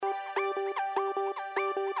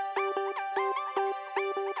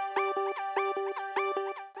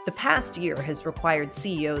The past year has required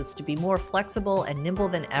CEOs to be more flexible and nimble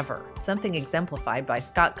than ever, something exemplified by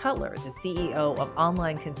Scott Cutler, the CEO of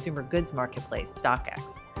online consumer goods marketplace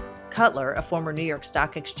StockX. Cutler, a former New York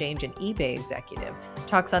Stock Exchange and eBay executive,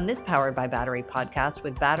 talks on this Powered by Battery podcast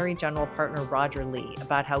with Battery General Partner Roger Lee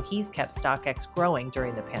about how he's kept StockX growing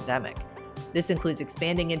during the pandemic. This includes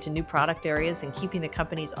expanding into new product areas and keeping the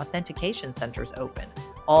company's authentication centers open,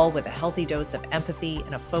 all with a healthy dose of empathy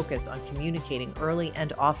and a focus on communicating early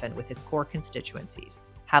and often with his core constituencies.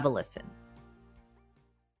 Have a listen.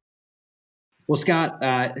 Well, Scott,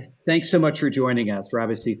 thanks so much for joining us. We're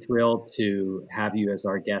obviously thrilled to have you as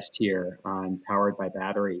our guest here on Powered by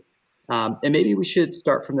Battery. And maybe we should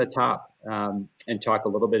start from the top and talk a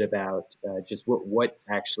little bit about just what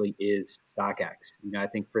actually is StockX. I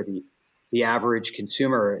think for the average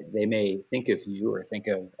consumer, they may think of you or think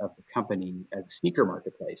of the company as a sneaker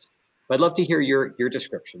marketplace. But I'd love to hear your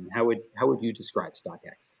description. How would you describe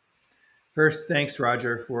StockX? First, thanks,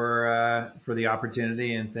 Roger, for the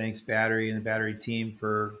opportunity, and thanks, Battery and the Battery team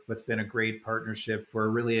for what's been a great partnership for a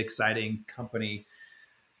really exciting company.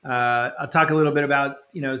 I'll talk a little bit about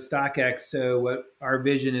StockX. So, what our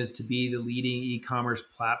vision is to be the leading e-commerce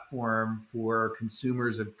platform for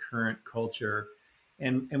consumers of current culture.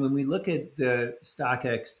 And when we look at the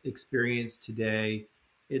StockX experience today,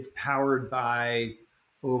 it's powered by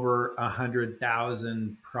over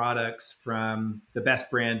 100,000 products from the best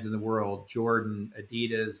brands in the world: Jordan,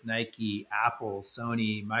 Adidas, Nike, Apple,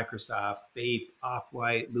 Sony, Microsoft, Bape,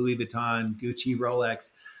 Off-White, Louis Vuitton, Gucci,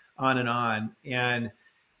 Rolex, on and on. And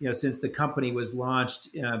since the company was launched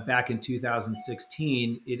back in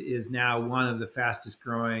 2016, it is now one of the fastest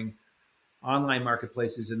growing online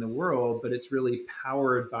marketplaces in the world, but it's really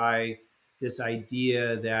powered by this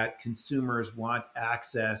idea that consumers want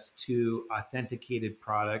access to authenticated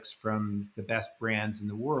products from the best brands in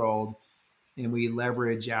the world. And we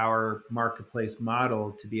leverage our marketplace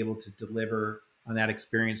model to be able to deliver on that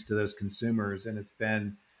experience to those consumers. And it's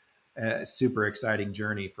been a super exciting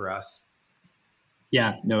journey for us.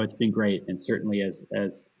 Yeah, no, it's been great. And certainly as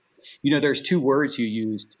there's two words you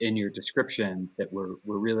used in your description that were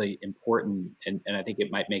really important. And I think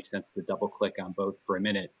it might make sense to double click on both for a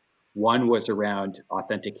minute. One was around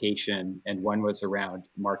authentication and one was around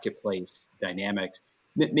marketplace dynamics.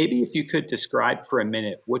 Maybe if you could describe for a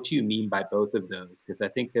minute what you mean by both of those, because I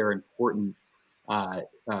think they're important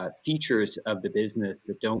features of the business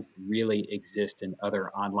that don't really exist in other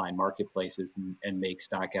online marketplaces and make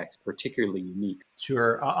StockX particularly unique.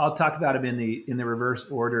 Sure. I'll talk about them in the reverse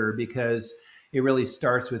order because it really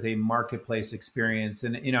starts with a marketplace experience.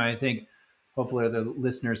 And, I think hopefully the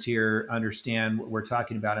listeners here understand what we're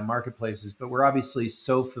talking about in marketplaces, but we're obviously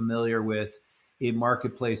so familiar with a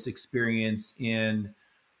marketplace experience in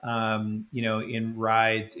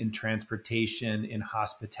rides, in transportation, in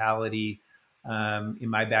hospitality. In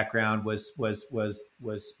my background was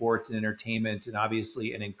sports and entertainment, and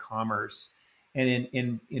obviously, and in commerce, and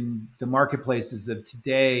in the marketplaces of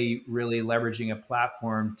today, really leveraging a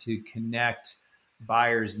platform to connect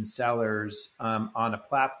buyers and sellers on a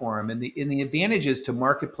platform. And the advantages to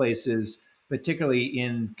marketplaces, particularly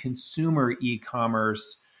in consumer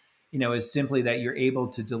e-commerce, is simply that you're able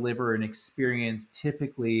to deliver an experience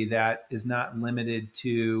typically that is not limited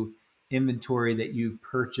to inventory that you've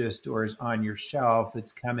purchased or is on your shelf.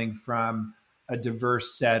 It's coming from a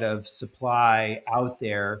diverse set of supply out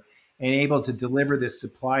there and able to deliver this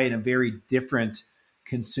supply in a very different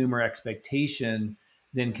consumer expectation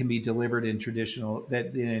than can be delivered in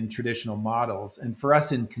traditional models. And for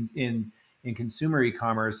us in consumer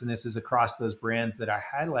e-commerce, and this is across those brands that I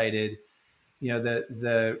highlighted,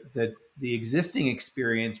 the existing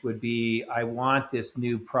experience would be, I want this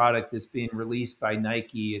new product that's being released by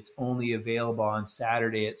Nike. It's only available on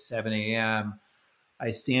Saturday at 7 a.m.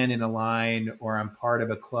 I stand in a line or I'm part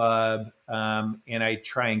of a club and I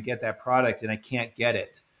try and get that product and I can't get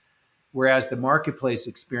it. Whereas the marketplace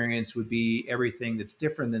experience would be everything that's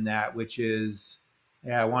different than that, which is,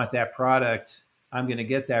 I want that product. I'm going to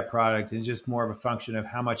get that product. And it's just more of a function of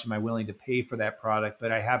how much am I willing to pay for that product.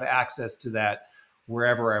 But I have access to that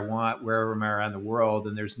wherever I want, wherever I'm around the world.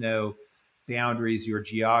 And there's no boundaries or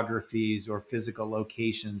geographies or physical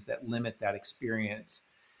locations that limit that experience.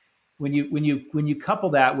 When you couple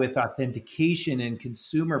that with authentication in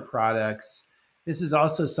consumer products, this is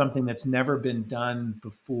also something that's never been done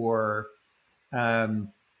before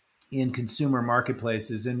in consumer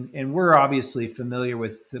marketplaces. And we're obviously familiar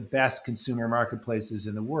with the best consumer marketplaces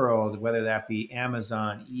in the world, whether that be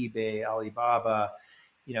Amazon, eBay, Alibaba,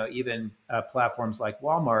 even platforms like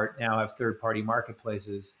Walmart now have third-party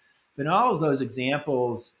marketplaces. But in all of those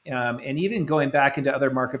examples, and even going back into other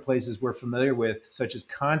marketplaces we're familiar with, such as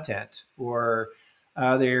content or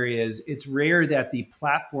other areas, it's rare that the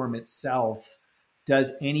platform itself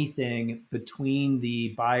does anything between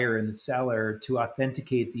the buyer and the seller to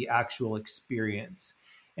authenticate the actual experience.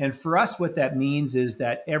 And for us, what that means is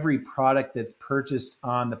that every product that's purchased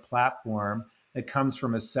on the platform that comes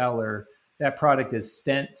from a seller, that product is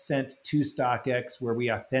sent to StockX, where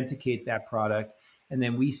we authenticate that product, and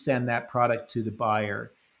then we send that product to the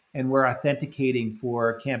buyer. And we're authenticating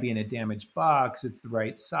for can't be in a damaged box, it's the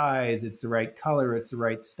right size, it's the right color, it's the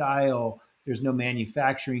right style, there's no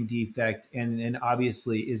manufacturing defect, and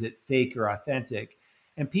obviously, is it fake or authentic?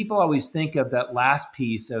 And people always think of that last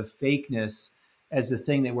piece of fakeness as the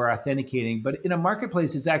thing that we're authenticating. But in a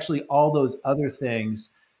marketplace, it's actually all those other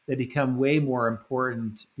things that become way more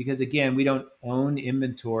important because, again, we don't own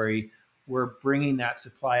inventory. We're bringing that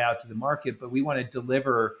supply out to the market, but we want to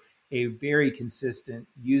deliver a very consistent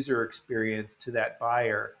user experience to that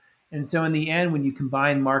buyer. And so in the end, when you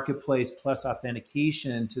combine marketplace plus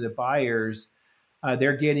authentication to the buyers,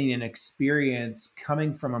 they're getting an experience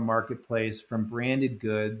coming from a marketplace from branded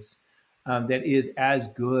goods that is as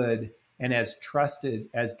good and as trusted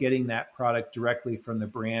as getting that product directly from the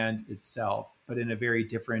brand itself, but in a very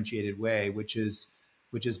differentiated way, which is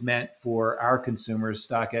meant for our consumers.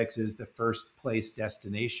 StockX is the first place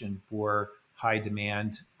destination for high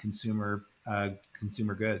demand consumer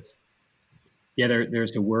goods. Yeah,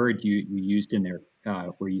 there's a word you used in there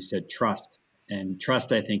where you said trust, and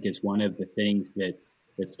trust I think is one of the things that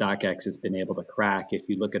StockX has been able to crack. If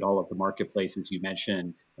you look at all of the marketplaces you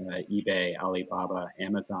mentioned, eBay, Alibaba,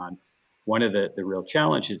 Amazon, one of the real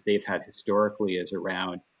challenges they've had historically is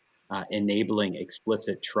around enabling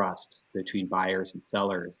explicit trust between buyers and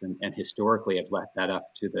sellers, and historically have left that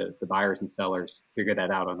up to the buyers and sellers figure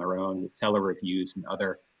that out on their own with seller reviews and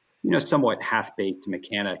other, somewhat half-baked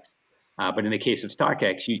mechanics. But in the case of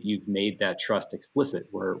StockX, you've made that trust explicit,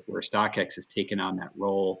 where StockX has taken on that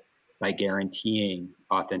role by guaranteeing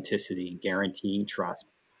authenticity and guaranteeing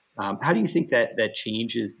trust. How do you think that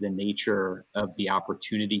changes the nature of the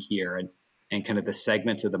opportunity here and kind of the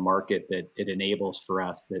segment of the market that it enables for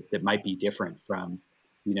us that might be different from,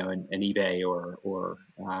 an eBay or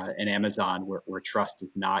an Amazon where trust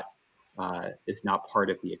is not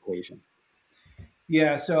part of the equation?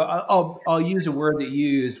 Yeah, so I'll use a word that you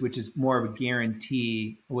used, which is more of a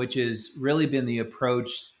guarantee, which has really been the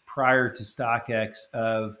approach prior to StockX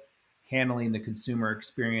of handling the consumer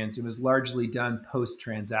experience. It was largely done post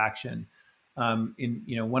transaction.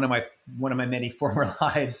 In one of my many former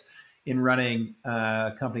lives in running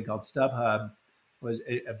a company called StubHub was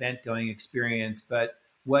an event going experience. But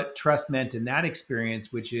what trust meant in that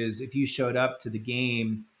experience, which is if you showed up to the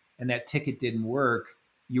game and that ticket didn't work,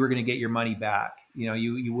 you were going to get your money back.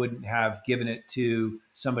 You wouldn't have given it to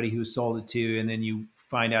somebody who sold it to you, and then you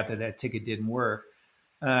find out that ticket didn't work.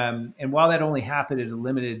 And while that only happened at a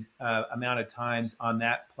limited amount of times on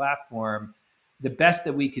that platform, the best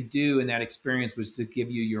that we could do in that experience was to give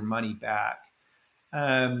you your money back.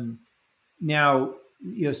 Now,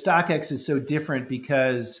 StockX is so different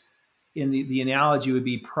because in the analogy would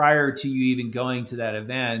be prior to you even going to that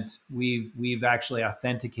event, we've actually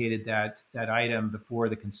authenticated that item before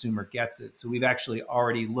the consumer gets it. So we've actually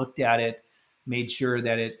already looked at it, made sure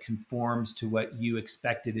that it conforms to what you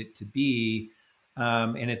expected it to be.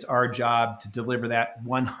 And it's our job to deliver that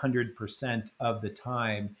 100% of the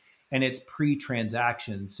time. And it's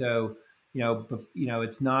pre-transaction. So,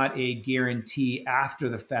 it's not a guarantee after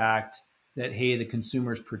the fact that, hey, the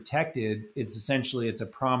consumer's protected. It's a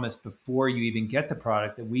promise before you even get the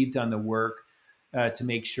product that we've done the work to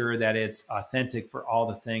make sure that it's authentic for all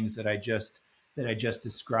the things that I just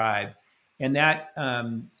described. And that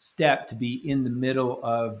step to be in the middle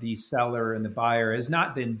of the seller and the buyer has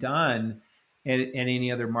not been done at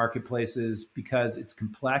any other marketplaces because it's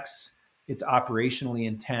complex, it's operationally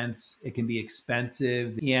intense, it can be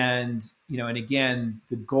expensive, and again,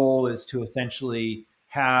 the goal is to essentially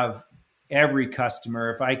have every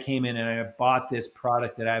customer, if I came in and I bought this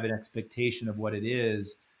product that I have an expectation of what it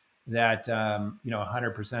is, that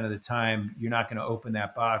 100% of the time you're not going to open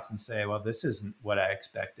that box and say, well, this isn't what I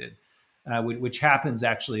expected, which happens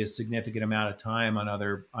actually a significant amount of time on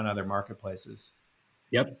other marketplaces.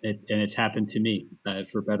 Yep, it's happened to me,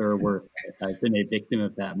 for better or worse. I've been a victim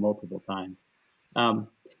of that multiple times.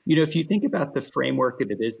 If you think about the framework of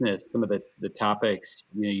the business, some of the topics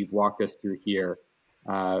you've walked us through here.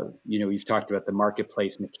 We've talked about the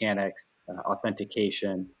marketplace mechanics,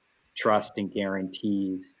 authentication, trust, and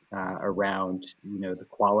guarantees around the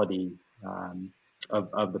quality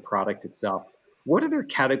of the product itself. What other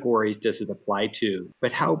categories does it apply to?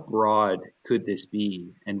 But how broad could this be?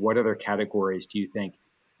 And what other categories do you think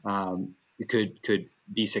um, could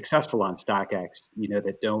be successful on StockX?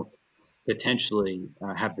 That don't potentially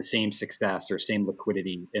have the same success or same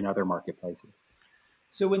liquidity in other marketplaces.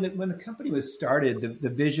 So when the company was started, the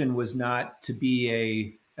vision was not to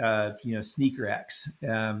be a sneaker X.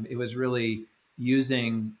 It was really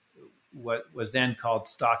using what was then called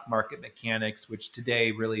stock market mechanics, which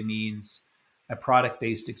today really means a product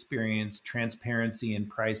based experience, transparency in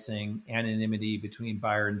pricing, anonymity between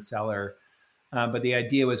buyer and seller. But the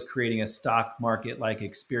idea was creating a stock market like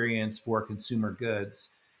experience for consumer goods.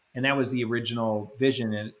 And that was the original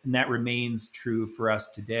vision. And that remains true for us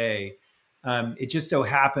today. It just so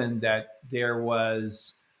happened that there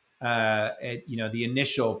was, the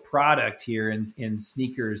initial product here in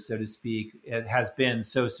sneakers, so to speak, it has been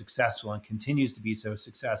so successful and continues to be so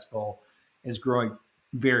successful, is growing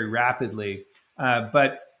very rapidly.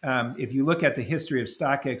 But if you look at the history of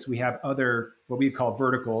StockX, we have other what we call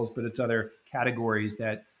verticals, but it's other categories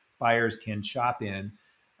that buyers can shop in.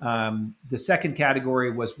 The second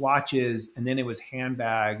category was watches, and then it was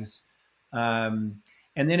handbags, and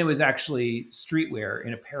then it was actually streetwear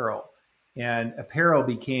and apparel. And apparel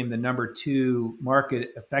became the number two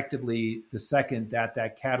market, effectively the second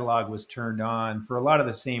that catalog was turned on, for a lot of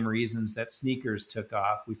the same reasons that sneakers took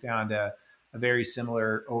off. We found a very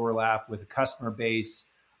similar overlap with a customer base,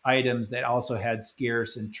 items that also had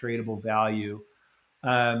scarce and tradable value.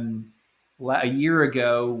 A year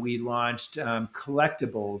ago, we launched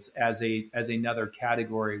collectibles as another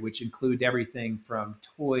category, which include everything from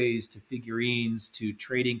toys to figurines to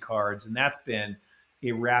trading cards, and that's been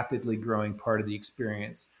a rapidly growing part of the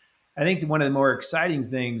experience. I think one of the more exciting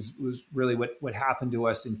things was really what happened to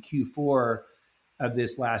us in Q4 of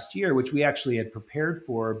this last year, which we actually had prepared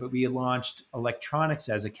for, but we had launched electronics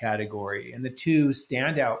as a category. And the two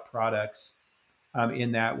standout products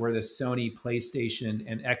in that were the Sony PlayStation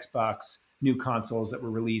and Xbox new consoles that were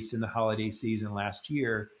released in the holiday season last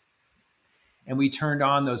year. And we turned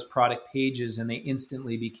on those product pages and they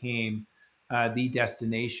instantly became the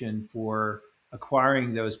destination for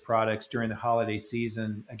acquiring those products during the holiday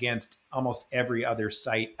season against almost every other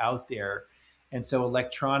site out there. And so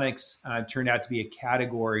electronics turned out to be a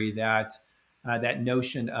category that that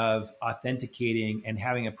notion of authenticating and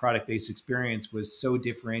having a product-based experience was so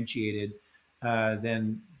differentiated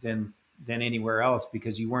than anywhere else,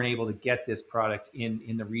 because you weren't able to get this product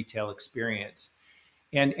in the retail experience.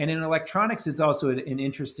 And in electronics, it's also an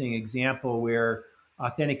interesting example where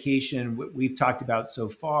authentication, what we've talked about so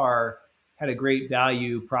far, had a great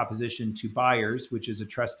value proposition to buyers, which is a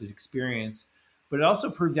trusted experience, but it also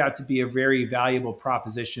proved out to be a very valuable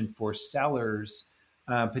proposition for sellers,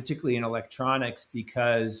 particularly in electronics,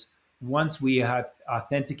 because once we had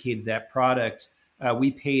authenticated that product, we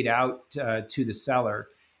paid out to the seller.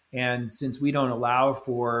 And since we don't allow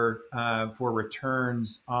for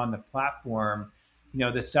returns on the platform,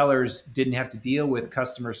 the sellers didn't have to deal with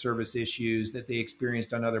customer service issues that they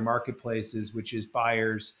experienced on other marketplaces, which is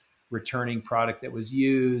buyers returning product that was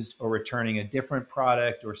used or returning a different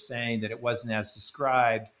product or saying that it wasn't as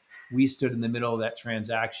described. We stood in the middle of that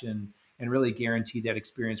transaction and really guaranteed that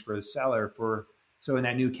experience for the seller. So in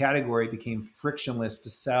that new category, it became frictionless to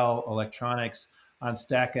sell electronics on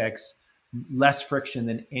StockX, less friction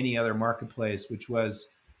than any other marketplace, which was,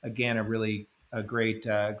 again, a great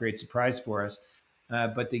surprise for us.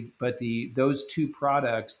 But those two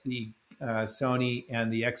products, the Sony and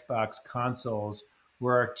the Xbox consoles,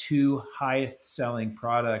 were our two highest selling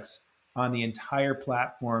products on the entire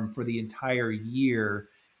platform for the entire year.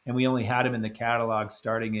 And we only had them in the catalog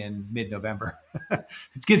starting in mid-November.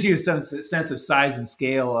 It gives you some sense of size and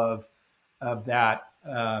scale of that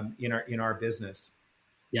in our business.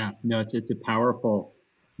 Yeah, no, it's a powerful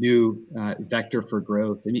new vector for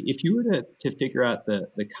growth. And if you were to figure out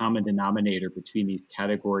the common denominator between these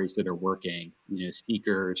categories that are working,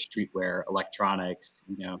 sneakers, streetwear, electronics,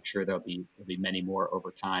 I'm sure there'll be many more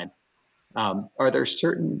over time. Are there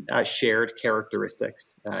certain shared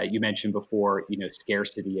characteristics? You mentioned before,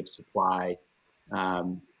 scarcity of supply.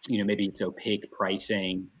 Maybe it's opaque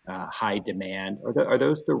pricing, high demand. Are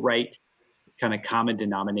those the right kind of common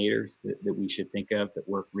denominators that we should think of that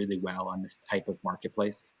work really well on this type of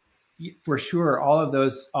marketplace? For sure, all of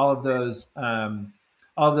those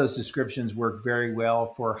descriptions work very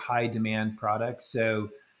well for high demand products. So,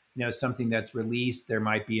 something that's released, there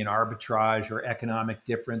might be an arbitrage or economic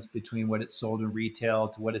difference between what it's sold in retail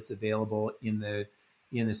to what it's available in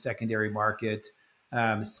the secondary market.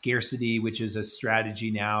 Scarcity, which is a strategy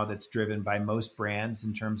now that's driven by most brands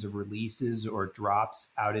in terms of releases or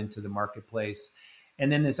drops out into the marketplace.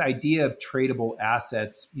 And then this idea of tradable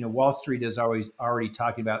assets, Wall Street is always already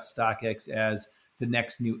talking about StockX as the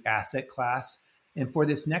next new asset class. And for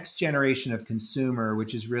this next generation of consumer,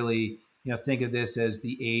 which is really, think of this as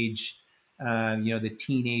the age, the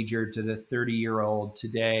teenager to the 30-year-old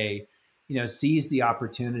today, sees the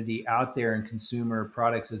opportunity out there in consumer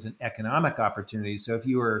products as an economic opportunity. So if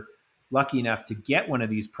you were lucky enough to get one of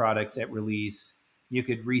these products at release, you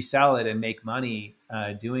could resell it and make money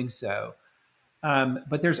doing so.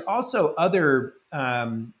 But there's also other,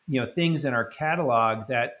 things in our catalog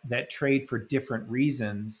that trade for different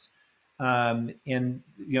reasons. And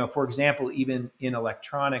for example, even in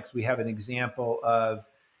electronics, we have an example of,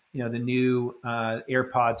 the new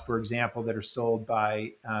AirPods, for example, that are sold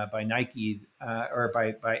by Nike or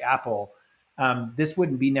by Apple. This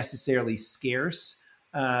wouldn't be necessarily scarce,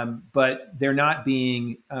 but they're not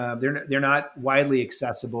being they're not widely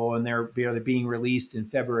accessible, and they're being released in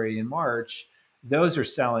February and March. Those are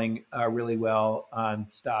selling really well on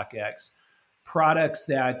StockX. Products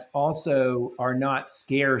that also are not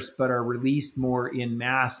scarce, but are released more in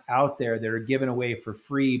mass out there that are given away for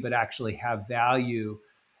free, but actually have value.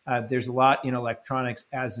 There's a lot in electronics,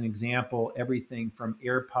 as an example, everything from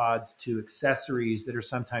AirPods to accessories that are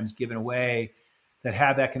sometimes given away that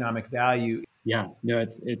have economic value. Yeah, no,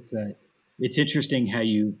 it's interesting how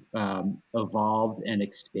you've evolved and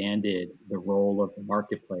expanded the role of the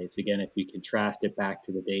marketplace. Again, if you contrast it back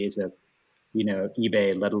to the days of,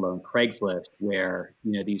 eBay, let alone Craigslist, where,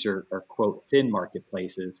 these are quote thin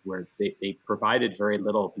marketplaces where they provided very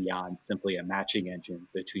little beyond simply a matching engine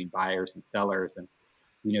between buyers and sellers. And,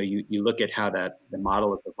 you look at how the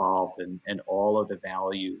model has evolved, and all of the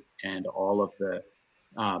value and all of the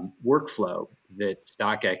workflow that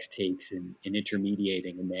StockX takes in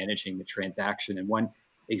intermediating and managing the transaction. And one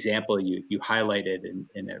example you highlighted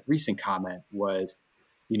in a recent comment was,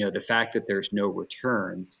 the fact that there's no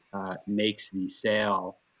returns makes the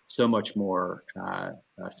sale so much more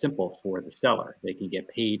simple for the seller. They can get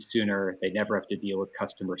paid sooner. They never have to deal with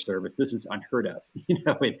customer service. This is unheard of, in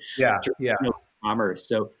traditional commerce.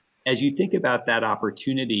 So as you think about that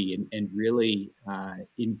opportunity and really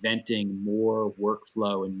inventing more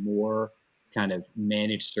workflow and more kind of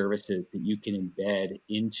managed services that you can embed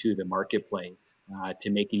into the marketplace to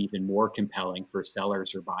make it even more compelling for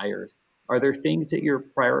sellers or buyers, are there things that you're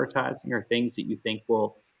prioritizing, or things that you think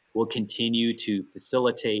will continue to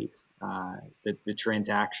facilitate the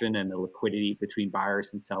transaction and the liquidity between buyers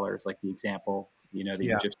and sellers, like the example you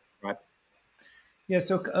just described? Yeah,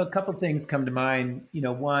 so a couple of things come to mind.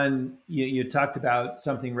 One, you talked about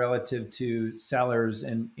something relative to sellers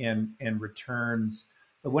and returns,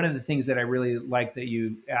 but one of the things that I really liked that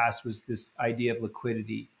you asked was this idea of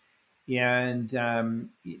liquidity. And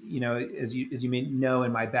as you may know,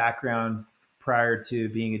 in my background prior to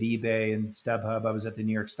being at eBay and StubHub, I was at the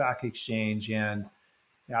New York Stock Exchange, and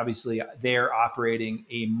obviously they're operating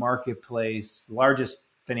a marketplace, the largest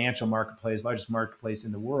financial marketplace, largest marketplace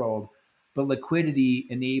in the world. But liquidity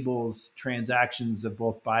enables transactions of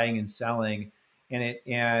both buying and selling,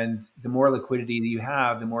 and the more liquidity that you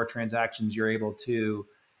have, the more transactions you're able to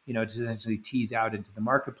essentially tease out into the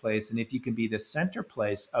marketplace. And if you can be the center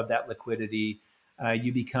place of that liquidity,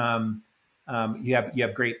 you become you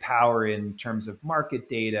have great power in terms of market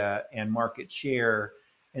data and market share.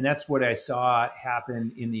 And that's what I saw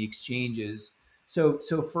happen in the exchanges. So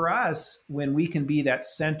for us, when we can be that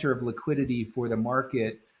center of liquidity for the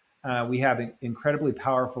market, we have incredibly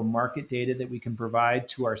powerful market data that we can provide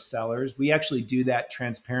to our sellers. We actually do that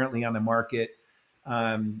transparently on the market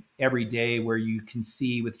every day, where you can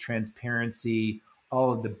see with transparency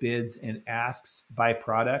all of the bids and asks by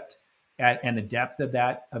product and the depth of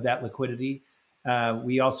that liquidity.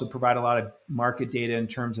 We also provide a lot of market data in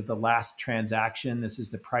terms of the last transaction. This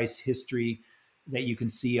is the price history that you can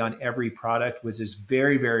see on every product, which is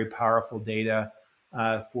very, very powerful data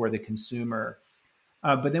for the consumer.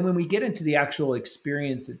 But then when we get into the actual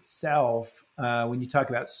experience itself, when you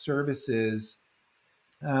talk about services,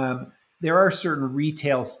 there are certain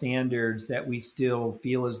retail standards that we still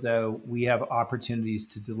feel as though we have opportunities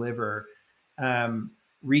to deliver.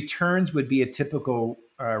 Returns would be a typical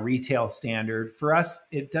retail standard. For us,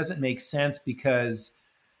 it doesn't make sense because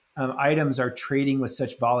items are trading with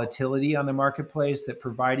such volatility on the marketplace that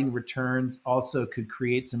providing returns also could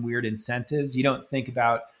create some weird incentives. You don't think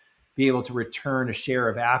about be able to return a share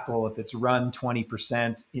of Apple if it's run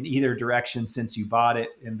 20% in either direction since you bought it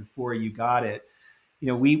and before you got it.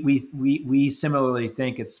 We similarly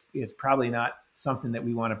think it's probably not something that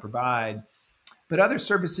we want to provide. But other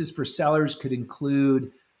services for sellers could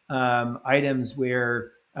include items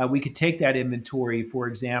where we could take that inventory, for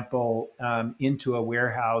example, into a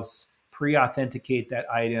warehouse pre-authenticate that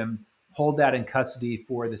item, hold that in custody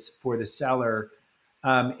for the seller.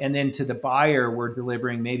 And then to the buyer, we're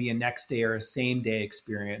delivering maybe a next day or a same day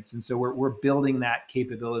experience. And so we're building that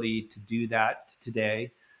capability to do that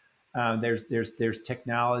today. There's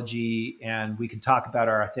technology, and we can talk about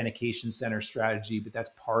our authentication center strategy, but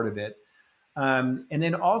that's part of it. And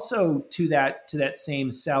then also to that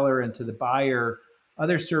same seller and to the buyer,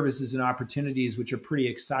 other services and opportunities which are pretty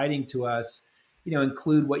exciting to us,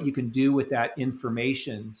 include what you can do with that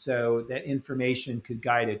information. So that information could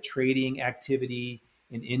guide a trading activity,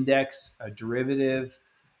 an index, a derivative,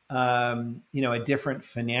 a different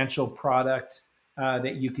financial product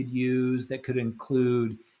that you could use that could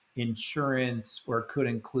include insurance or could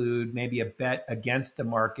include maybe a bet against the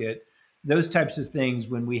market. Those types of things,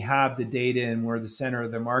 when we have the data and we're the center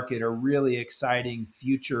of the market, are really exciting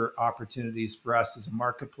future opportunities for us as a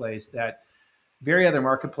marketplace that very other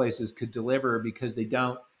marketplaces could deliver because they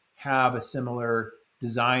don't have a similar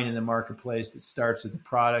design in the marketplace that starts with a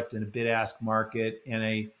product and a bid-ask market and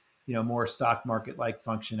a more stock market-like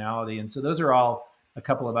functionality. And so those are all a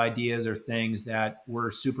couple of ideas or things that we're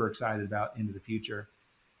super excited about into the future.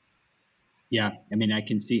 Yeah, I mean, I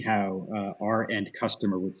can see how our end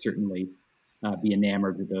customer would certainly be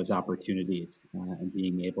enamored with those opportunities and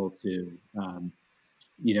being able to,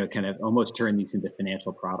 kind of almost turn these into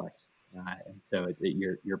financial products. And so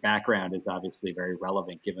your background is obviously very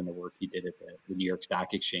relevant given the work you did at the New York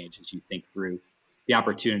Stock Exchange as you think through the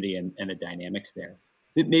opportunity and the dynamics there.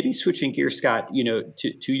 But maybe switching gears, Scott,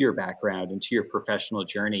 to your background and to your professional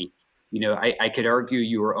journey, I could argue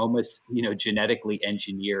you were almost, genetically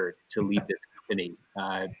engineered to lead this company.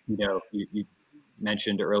 You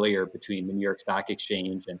mentioned earlier between the New York Stock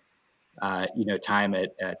Exchange and, time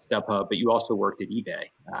at StubHub, but you also worked at eBay,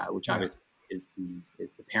 which obviously is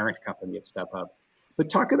the parent company of StubHub. But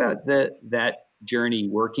talk about that journey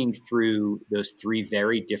working through those three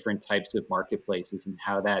very different types of marketplaces and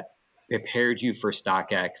how that prepared you for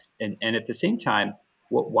StockX. And at the same time,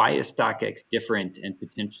 why is StockX different and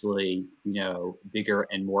potentially, bigger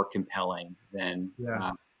and more compelling than,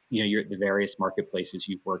 the various marketplaces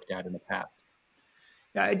you've worked at in the past?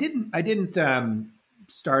 Yeah, I didn't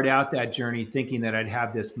start out that journey thinking that I'd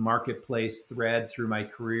have this marketplace thread through my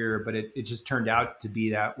career, but it just turned out to be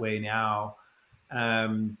that way now.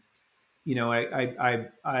 When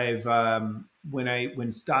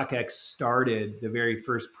StockX started, the very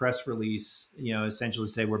first press release, essentially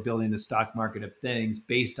say we're building the stock market of things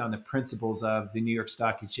based on the principles of the New York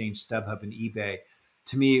Stock Exchange, StubHub, and eBay.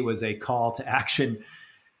 To me, it was a call to action.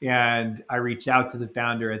 And I reached out to the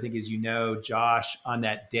founder, I think, as you know, Josh, on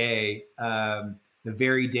that day, the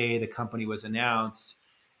very day the company was announced.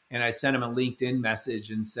 And I sent him a LinkedIn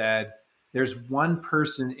message and said, there's one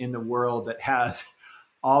person in the world that has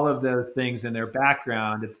all of those things in their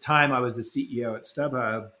background. At the time, I was the CEO at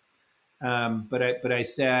StubHub. But I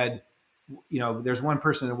said, there's one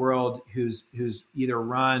person in the world who's either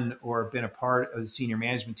run or been a part of the senior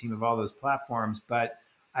management team of all those platforms. But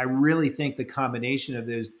I really think the combination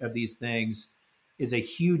of these things is a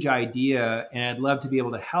huge idea, and I'd love to be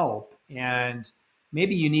able to help. And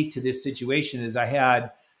maybe unique to this situation is I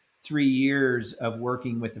had 3 years of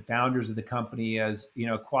working with the founders of the company as,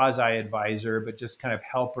 quasi advisor, but just kind of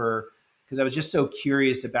helper, because I was just so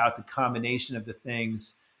curious about the combination of the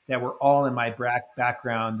things that were all in my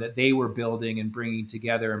background that they were building and bringing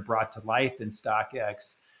together and brought to life in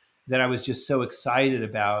StockX that I was just so excited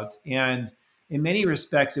about. And in many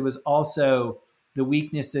respects, it was also the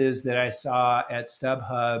weaknesses that I saw at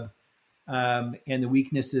StubHub and the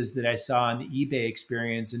weaknesses that I saw in the eBay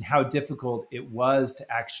experience and how difficult it was to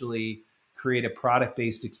actually create a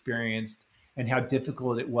product-based experience and how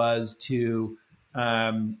difficult it was to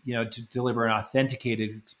deliver an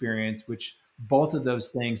authenticated experience, which both of those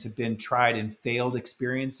things have been tried and failed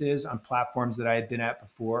experiences on platforms that I had been at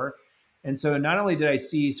before. And so not only did I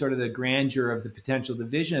see sort of the grandeur of the potential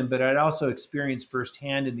division, but I'd also experienced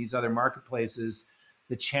firsthand in these other marketplaces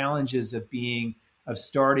the challenges of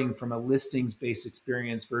starting from a listings-based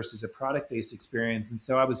experience versus a product-based experience. And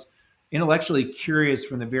so I was intellectually curious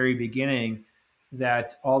from the very beginning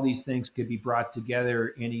that all these things could be brought together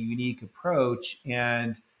in a unique approach.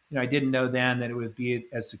 And I didn't know then that it would be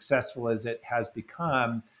as successful as it has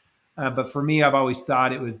become. But for me, I've always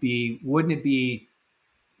thought wouldn't it be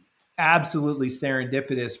absolutely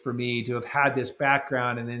serendipitous for me to have had this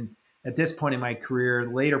background and then at this point in my career,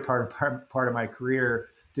 the later part of my career,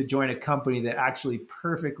 to join a company that actually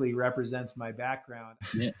perfectly represents my background.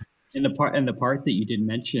 Yeah. And the part that you didn't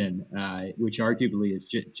mention, which arguably is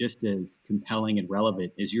just as compelling and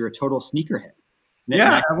relevant, is you're a total sneakerhead.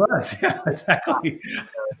 Yeah, I was. Yeah, exactly.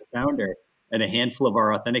 The founder. and a handful of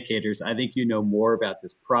our authenticators, I think you know more about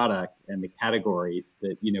this product and the categories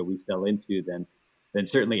that we sell into than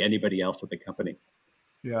certainly anybody else at the company.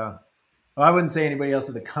 Yeah. Well, I wouldn't say anybody else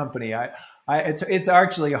at the company. It's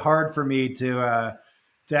actually hard for me to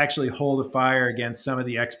actually hold a fire against some of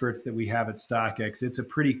the experts that we have at StockX. It's a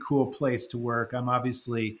pretty cool place to work. I'm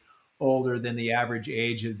obviously older than the average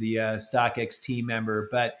age of the StockX team member,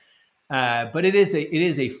 but it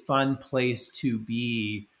is a fun place to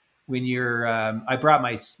be when you're. I brought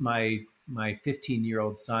my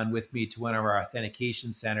 15-year-old son with me to one of our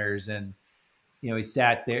authentication centers, and he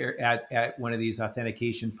sat there at one of these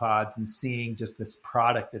authentication pods and seeing just this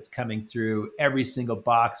product that's coming through. Every single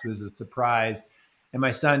box was a surprise. And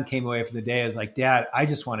my son came away from the day. I was like, Dad, I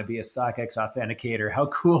just want to be a StockX authenticator. How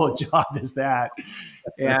cool a job is that?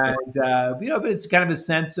 And, but it's kind of a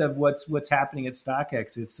sense of what's happening at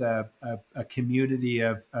StockX. It's a community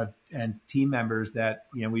of and team members that,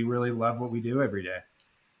 we really love what we do every day.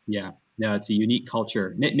 Yeah, no, it's a unique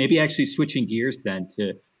culture. Maybe actually switching gears then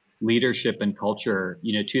to leadership and culture.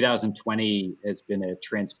 2020 has been a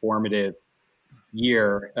transformative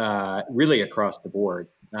year, really across the board.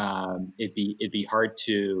 It'd be hard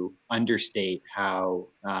to understate how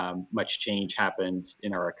much change happened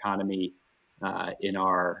in our economy, in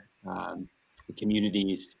our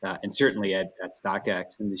communities, and certainly at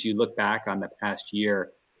StockX. And as you look back on the past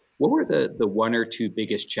year, what were the one or two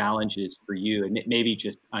biggest challenges for you? And maybe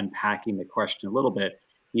just unpacking the question a little bit,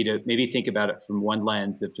 maybe think about it from one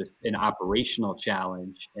lens of just an operational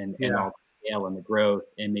challenge and all the scale and the growth,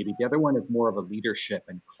 and maybe the other one is more of a leadership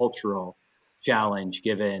and cultural challenge,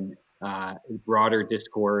 given broader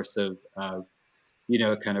discourse of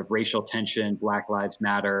kind of racial tension, Black Lives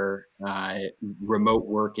Matter, remote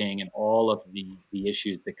working, and all of the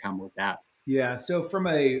issues that come with that. Yeah. So from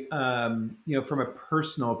a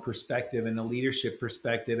personal perspective and a leadership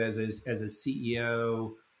perspective, as a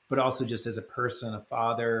CEO, but also just as a person, a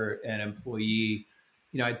father, an employee,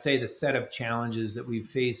 I'd say the set of challenges that we've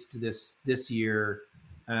faced this year.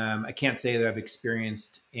 I can't say that I've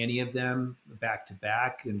experienced any of them back to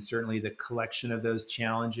back, and certainly the collection of those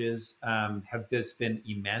challenges have just been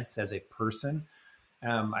immense as a person.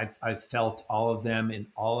 I've felt all of them in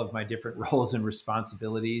all of my different roles and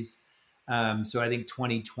responsibilities. So I think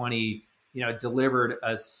 2020, delivered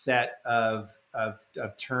a set of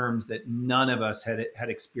terms that none of us had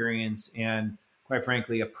experienced, and quite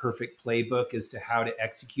frankly, a perfect playbook as to how to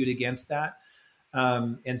execute against that.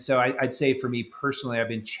 And so I'd say for me personally, I've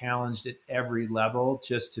been challenged at every level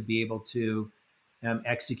just to be able to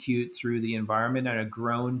execute through the environment, and I've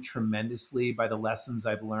grown tremendously by the lessons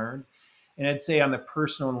I've learned. And I'd say on the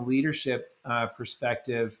personal and leadership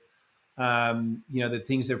perspective, the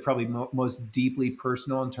things that are probably most deeply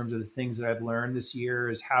personal in terms of the things that I've learned this year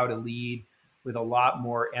is how to lead with a lot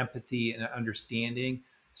more empathy and understanding,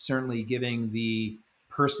 certainly giving the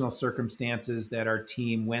personal circumstances that our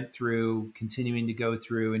team went through, continuing to go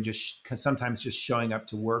through, and just sometimes just showing up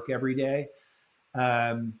to work every day.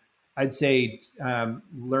 I'd say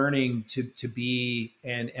learning to be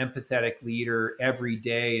an empathetic leader every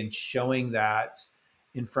day and showing that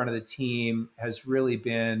in front of the team has really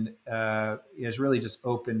just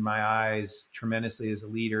opened my eyes tremendously as a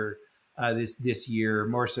leader this year,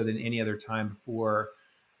 more so than any other time before.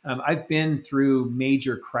 I've been through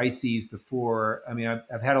major crises before. I mean,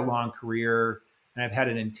 I've had a long career, and I've had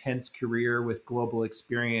an intense career with global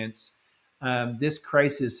experience. This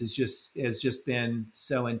crisis has just been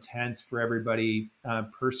so intense for everybody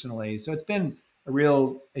personally. So it's been a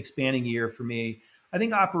real expanding year for me. I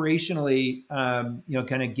think operationally,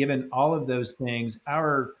 kind of given all of those things,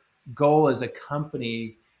 our goal as a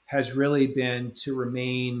company has really been to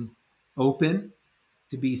remain open,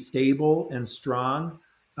 to be stable and strong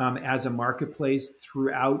as a marketplace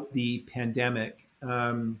throughout the pandemic.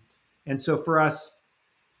 And so for us,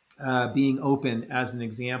 being open as an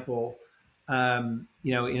example, in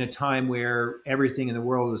a time where everything in the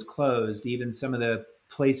world was closed, even some of the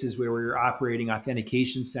places where we were operating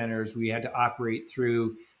authentication centers, we had to operate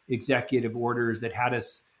through executive orders that had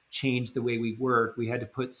us change the way we work. We had to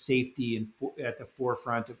put safety at the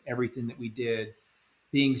forefront of everything that we did.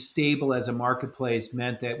 Being stable as a marketplace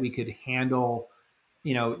meant that we could handle,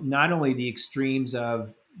 not only the extremes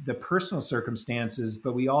of the personal circumstances,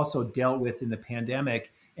 but we also dealt with in the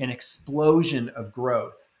pandemic an explosion of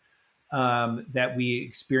growth that we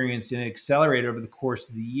experienced and accelerated over the course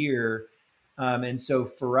of the year. And so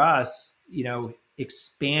for us,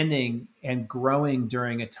 expanding and growing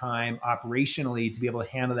during a time operationally to be able to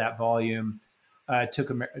handle that volume took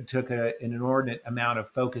an inordinate amount of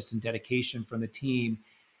focus and dedication from the team.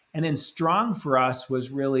 And then strong for us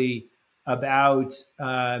was really about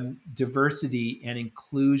diversity and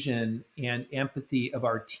inclusion and empathy of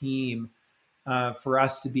our team, for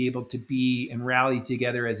us to be able to be and rally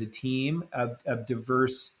together as a team of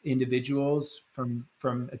diverse individuals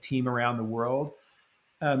from a team around the world.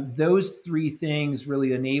 Those three things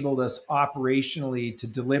really enabled us operationally to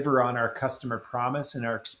deliver on our customer promise and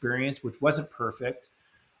our experience, which wasn't perfect,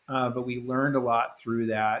 but we learned a lot through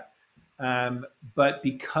that. Um, but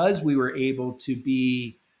because we were able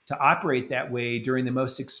to operate that way during the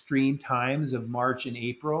most extreme times of March and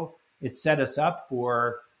April, it set us up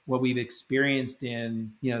for what we've experienced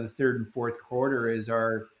in the third and fourth quarter is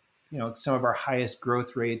our some of our highest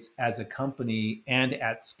growth rates as a company and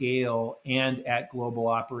at scale and at global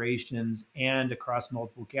operations and across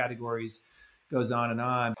multiple categories, goes on and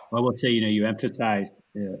on. Well, I will say, you emphasized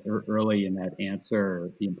early in that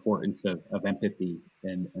answer the importance of empathy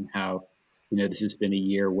and how, this has been a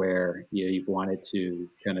year where, you've wanted to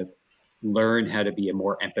kind of learn how to be a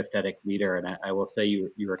more empathetic leader. And I will say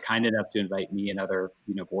you were kind enough to invite me and other,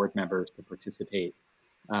 board members to participate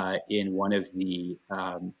in one of the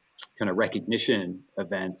kind of recognition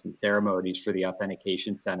events and ceremonies for the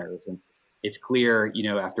authentication centers. And it's clear,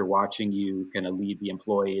 after watching you kind of lead the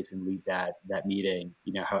employees and lead that meeting,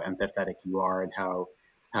 how empathetic you are and how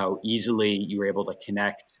easily you were able to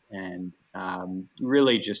connect and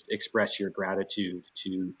really just express your gratitude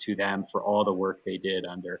to them for all the work they did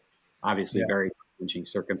under obviously very challenging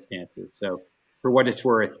circumstances. So for what it's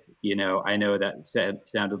worth, I know that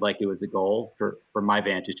sounded like it was a goal. From my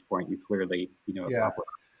vantage point, you clearly, accomplished.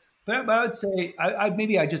 But I would say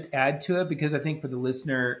I just add to it, because I think for the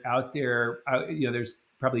listener out there, there's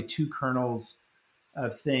probably two kernels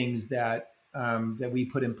of things that that we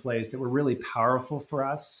put in place that were really powerful for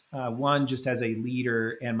us. One, just as a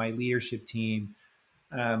leader and my leadership team,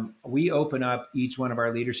 we open up each one of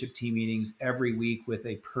our leadership team meetings every week with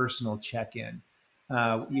a personal check-in.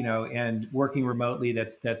 And working remotely,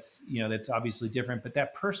 that's obviously different, but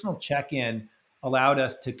that personal check-in allowed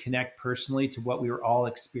us to connect personally to what we were all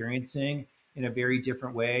experiencing in a very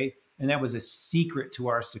different way. And that was a secret to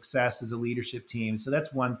our success as a leadership team. So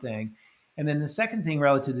that's one thing. And then the second thing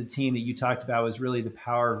relative to the team that you talked about was really the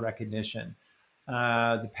power of recognition,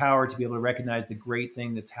 the power to be able to recognize the great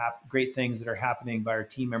things that are happening by our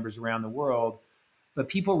team members around the world. But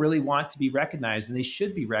people really want to be recognized, and they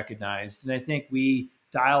should be recognized. And I think we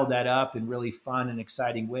dialed that up in really fun and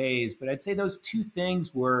exciting ways. But I'd say those two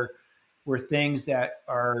things were things that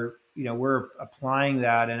are, we're applying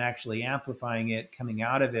that and actually amplifying it coming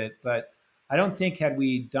out of it. But I don't think had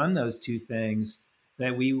we done those two things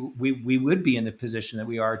that we would be in the position that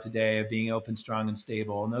we are today of being open, strong, and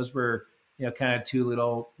stable. And those were, kind of two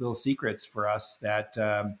little secrets for us that,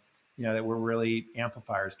 that were really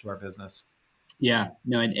amplifiers to our business. Yeah,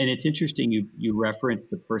 no, and it's interesting you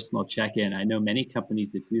referenced the personal check-in. I know many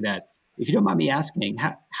companies that do that. If you don't mind me asking,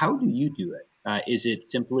 how do you do it? Is it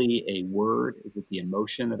simply a word? Is it the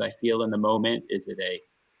emotion that I feel in the moment? Is it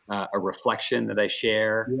a reflection that I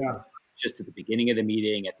share? Yeah. Just at the beginning of the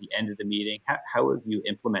meeting, at the end of the meeting? How have you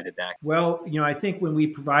implemented that? Well, I think when we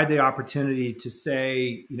provide the opportunity to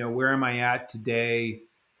say, where am I at today?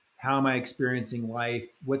 How am I experiencing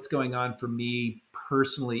life? What's going on for me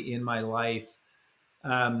personally in my life?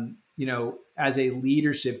 As a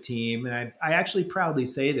leadership team, and I actually proudly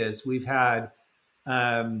say this, we've had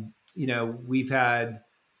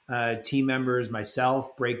team members,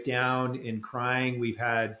 myself, break down in crying. We've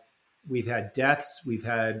had deaths. We've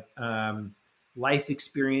had life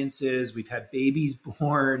experiences. We've had babies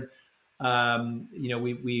born.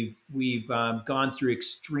 We've gone through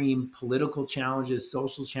extreme political challenges,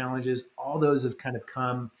 social challenges. All those have kind of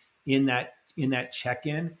come in that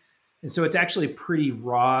check-in. And so it's actually a pretty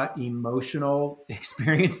raw emotional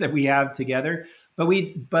experience that we have together.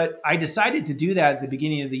 But I decided to do that at the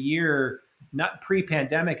beginning of the year, not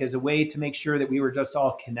pre-pandemic, as a way to make sure that we were just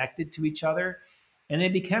all connected to each other. And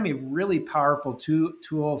it became a really powerful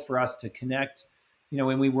tool for us to connect,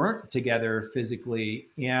 when we weren't together physically.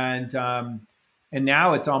 And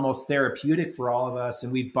now it's almost therapeutic for all of us.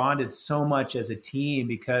 And we've bonded so much as a team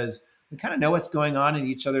because we kind of know what's going on in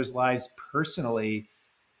each other's lives personally.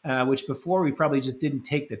 Which before we probably just didn't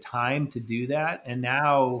take the time to do that. And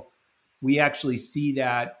now we actually see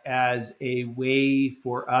that as a way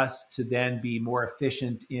for us to then be more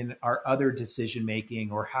efficient in our other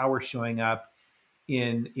decision-making or how we're showing up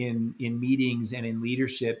in meetings and in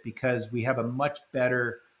leadership, because we have a much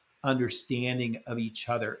better understanding of each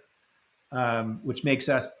other, which makes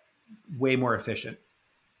us way more efficient.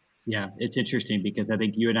 Yeah, it's interesting because I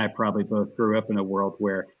think you and I probably both grew up in a world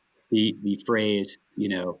where the phrase,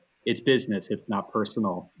 it's business, it's not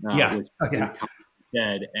personal. Yeah. Was yeah.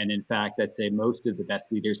 said. And in fact, I'd say most of the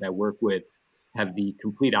best leaders I work with have the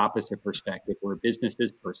complete opposite perspective, where business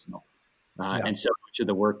is personal. Yeah. And so much of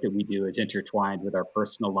the work that we do is intertwined with our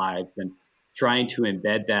personal lives, and trying to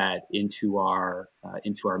embed that into our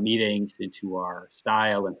meetings, into our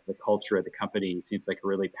style, into the culture of the company seems like a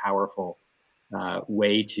really powerful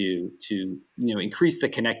way to increase the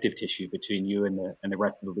connective tissue between you and the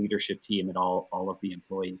rest of the leadership team and all of the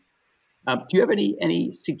employees. Do you have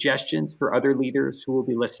any suggestions for other leaders who will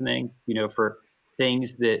be listening? For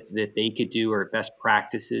things that they could do, or best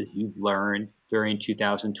practices you've learned during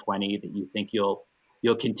 2020 that you think you'll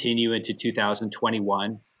continue into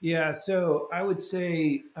 2021? Yeah. So I would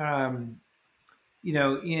say,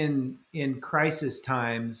 in crisis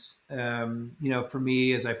times, for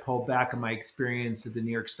me, as I pull back on my experience at the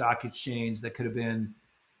New York Stock Exchange, that could have been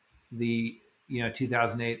the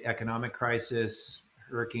 2008 economic crisis,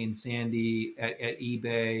 Hurricane Sandy at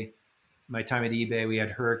eBay. My time at eBay, we had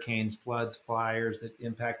hurricanes, floods, fires that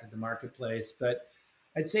impacted the marketplace. But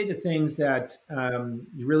I'd say the things that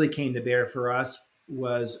really came to bear for us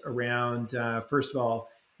was around, first of all,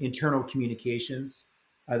 internal communications,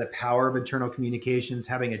 the power of internal communications.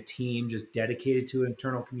 Having a team just dedicated to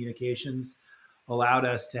internal communications allowed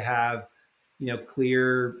us to have,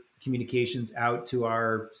 clear communications out to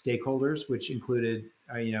our stakeholders, which included,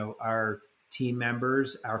 our team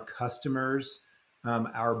members, our customers,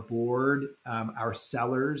 our board, our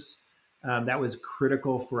sellers. That was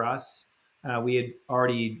critical for us. We had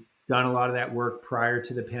already done a lot of that work prior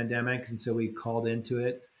to the pandemic, and so we called into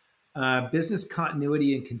it. Business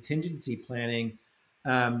continuity and contingency planning.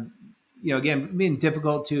 Again, being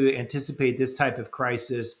difficult to anticipate this type of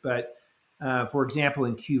crisis, but for example,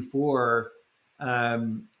 in Q4,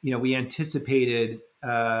 we anticipated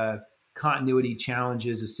continuity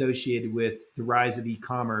challenges associated with the rise of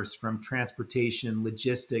e-commerce, from transportation,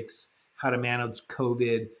 logistics, how to manage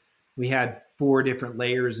COVID. We had 4 different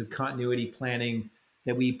layers of continuity planning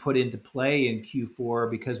that we put into play in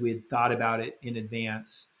Q4 because we had thought about it in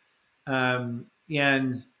advance. And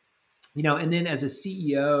then as a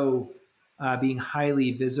CEO, being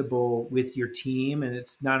highly visible with your team, and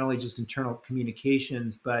it's not only just internal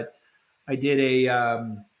communications, but I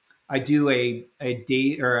do a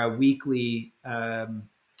day or a weekly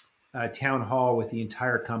town hall with the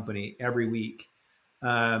entire company every week.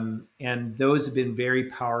 And those have been very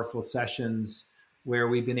powerful sessions where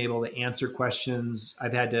we've been able to answer questions.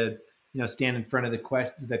 I've had to, stand in front of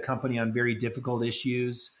the company on very difficult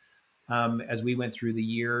issues as we went through the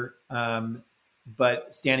year.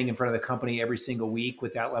 But standing in front of the company every single week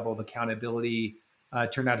with that level of accountability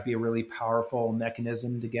turned out to be a really powerful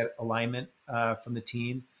mechanism to get alignment from the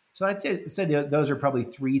team. So I'd say those are probably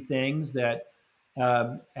 3 things that,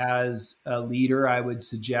 as a leader, I would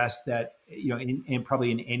suggest that, in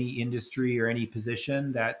probably in any industry or any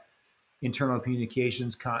position, that internal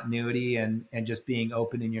communications, continuity, and just being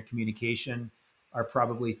open in your communication are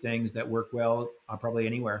probably things that work well probably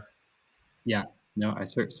anywhere. Yeah, no, I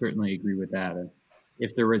certainly agree with that. And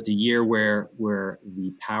if there was a year where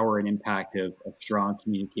the power and impact of strong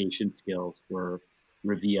communication skills were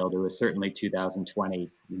revealed, it was certainly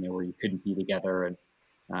 2020. Where you couldn't be together, and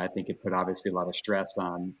I think it put obviously a lot of stress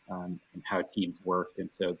on how teams worked. And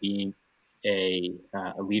so being a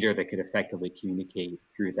leader that could effectively communicate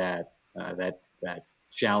through that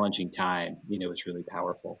challenging time, is really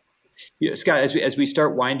powerful. Scott, as we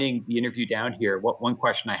start winding the interview down here, one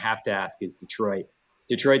question I have to ask is Detroit.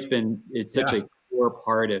 It's such a core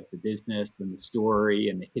part of the business and the story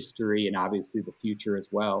and the history, and obviously the future as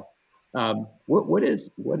well. What is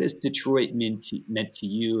Detroit meant to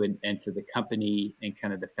you and to the company, and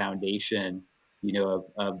kind of the foundation,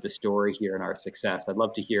 of the story here and our success? I'd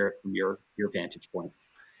love to hear it from your vantage point.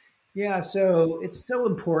 Yeah, so it's so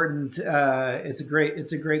important. It's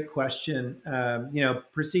a great question.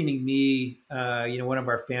 Preceding me, one of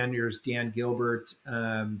our founders, Dan Gilbert,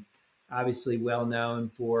 obviously well known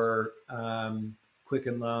for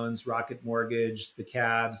Quicken Loans, Rocket Mortgage, the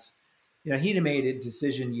Cavs. He had made a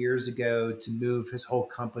decision years ago to move his whole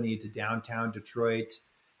company to downtown Detroit.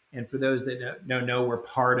 And for those that don't know, we're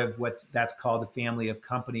part of that's called the family of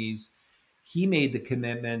companies. He made the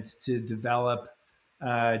commitment to develop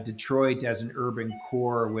Detroit as an urban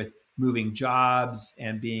core, with moving jobs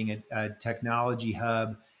and being a technology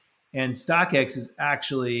hub. And StockX is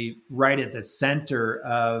actually right at the center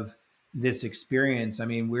of this experience. I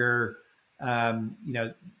mean,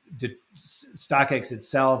 StockX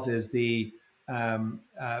itself is the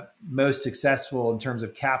most successful in terms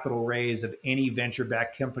of capital raise of any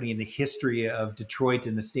venture-backed company in the history of Detroit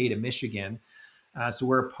and the state of Michigan. So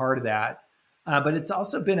we're a part of that. But it's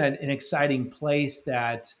also been an exciting place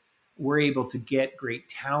that we're able to get great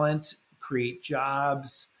talent, create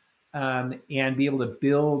jobs, and be able to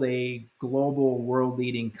build a global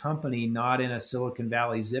world-leading company, not in a Silicon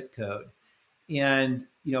Valley zip code. And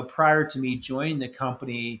prior to me joining the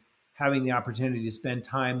company, having the opportunity to spend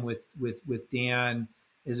time with Dan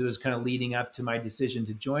as it was kind of leading up to my decision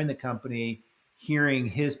to join the company, hearing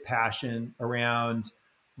his passion around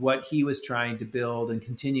what he was trying to build and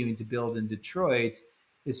continuing to build in Detroit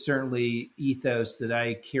is certainly ethos that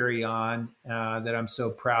I carry on, that I'm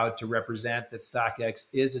so proud to represent, that StockX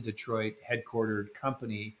is a Detroit headquartered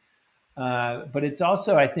company. But it's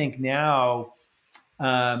also, I think now,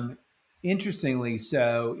 interestingly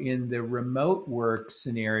so, in the remote work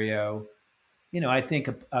scenario, I think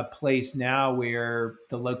a place now where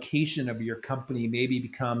the location of your company maybe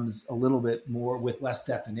becomes a little bit more with less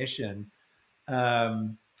definition.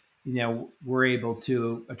 We're able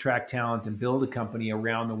to attract talent and build a company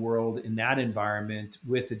around the world in that environment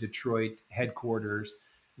with the Detroit headquarters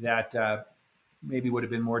that maybe would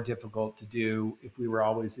have been more difficult to do if we were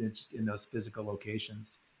always in those physical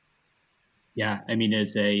locations. Yeah, I mean,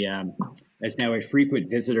 as now a frequent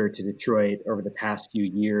visitor to Detroit over the past few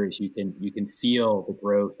years, you can feel the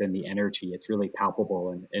growth and the energy. It's really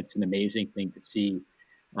palpable, and it's an amazing thing to see,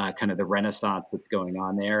 kind of the renaissance that's going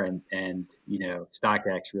on there, and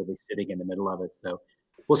StockX really sitting in the middle of it. So,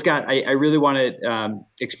 well, Scott, I really want to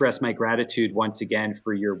express my gratitude once again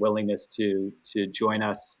for your willingness to join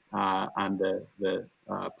us on the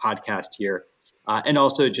podcast here. And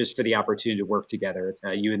also just for the opportunity to work together.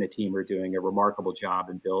 You and the team are doing a remarkable job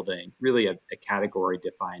in building really a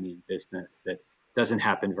category-defining business that doesn't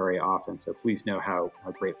happen very often. So please know how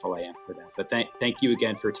grateful I am for that. But thank you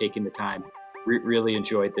again for taking the time. Really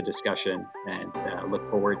enjoyed the discussion, and look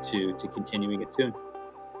forward to continuing it soon.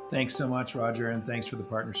 Thanks so much, Roger, and thanks for the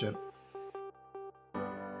partnership.